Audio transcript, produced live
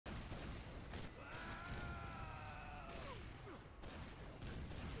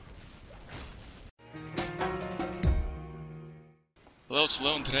Hello, it's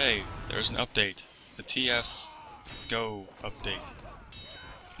Lone. Today, there's an update. The TF2 update.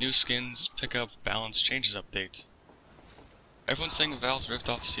 New skins, pickup, balance, changes update. Everyone's saying Valve ripped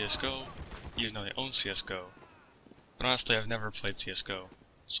off CSGO, even though they own CSGO. But honestly, I've never played CSGO,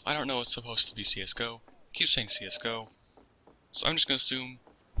 so I don't know what's supposed to be CSGO. Keep saying CSGO, so I'm just gonna assume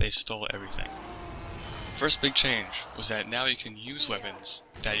they stole everything. First big change was that now you can use weapons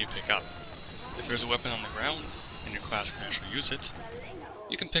that you pick up. If there's a weapon on the ground, and your class can actually use it,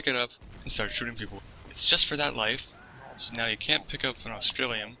 you can pick it up and start shooting people. It's just for that life, so now you can't pick up an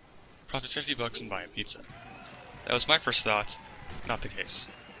Australian, profit $50 and buy a pizza. That was my first thought, not the case.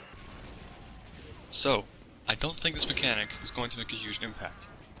 So, I don't think this mechanic is going to make a huge impact.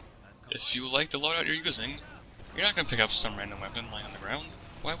 If you like the loadout you're using, you're not going to pick up some random weapon lying on the ground.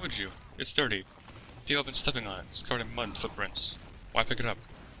 Why would you? It's dirty. People have been stepping on it, it's covered in mud and footprints. Why pick it up?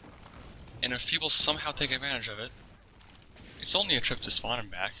 And if people somehow take advantage of it, it's only a trip to spawn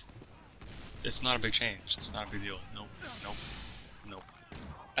and back. It's not a big change. It's not a big deal. Nope. Nope. Nope.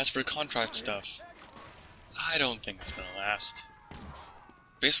 As for contract stuff, I don't think it's gonna last.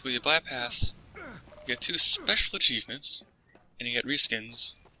 Basically, you buy a pass, you get 2 special achievements, and you get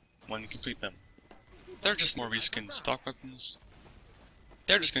reskins when you complete them. They're just more reskinned stock weapons.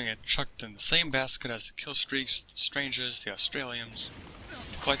 They're just gonna get chucked in the same basket as the kill streaks, the strangers, the Australians,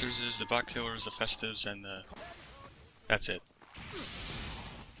 the collectors, the bot killers, the festives, and the... that's it.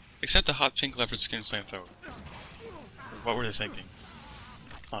 Except the hot pink leopard skin flamethrower. What were they thinking?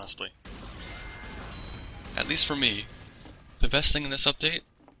 Honestly. At least for me, the best thing in this update,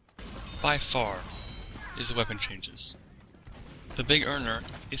 by far, is the weapon changes. The big earner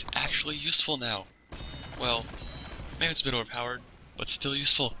is actually useful now. Well, maybe it's a bit overpowered, but still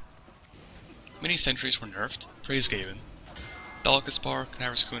useful. Mini sentries were nerfed, praise given. Dalkaspar,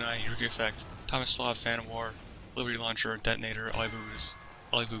 Canaris Kunai, Yuki Effect, Tomislav, Phantom War, Liberty Launcher, Detonator, Alibaba's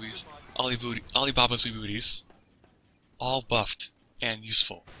Booties, all buffed and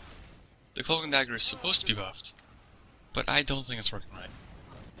useful. The Cloaking Dagger is supposed to be buffed, but I don't think it's working right.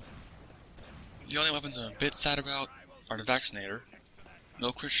 The only weapons I'm a bit sad about are the Vaccinator.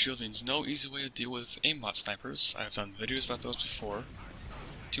 No crit shield means no easy way to deal with aimbot snipers. I have done videos about those before.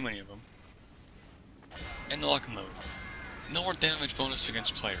 Too many of them. And the Lock and Load. No more damage bonus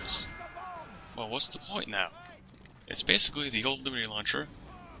against players. Well, what's the point now? It's basically the old Liberty Launcher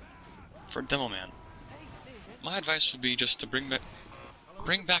for Demo Man. My advice would be just to bring back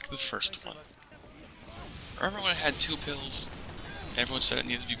the first one. Remember when I had 2 pills and everyone said it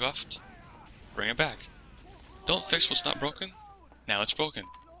needed to be buffed? Bring it back. Don't fix what's not broken. Now it's broken,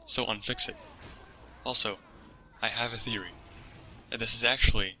 so unfix it. Also, I have a theory that this is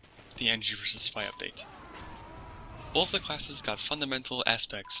actually the NG vs Spy update. Both the classes got fundamental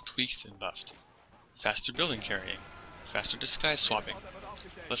aspects tweaked and buffed. Faster building carrying, faster disguise swapping,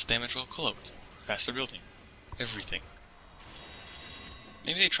 less damage while cloaked, faster building, everything.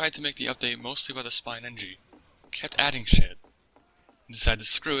 Maybe they tried to make the update mostly about the Spy and NG, kept adding shit, and decided to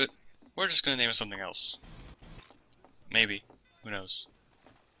screw it, we're just gonna name it something else. Maybe. Who knows?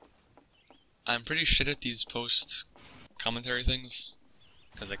 I'm pretty shit at these post-commentary things,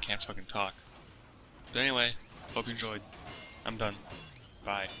 because I can't fucking talk. But anyway, hope you enjoyed. I'm done.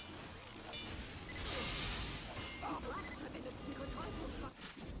 Bye.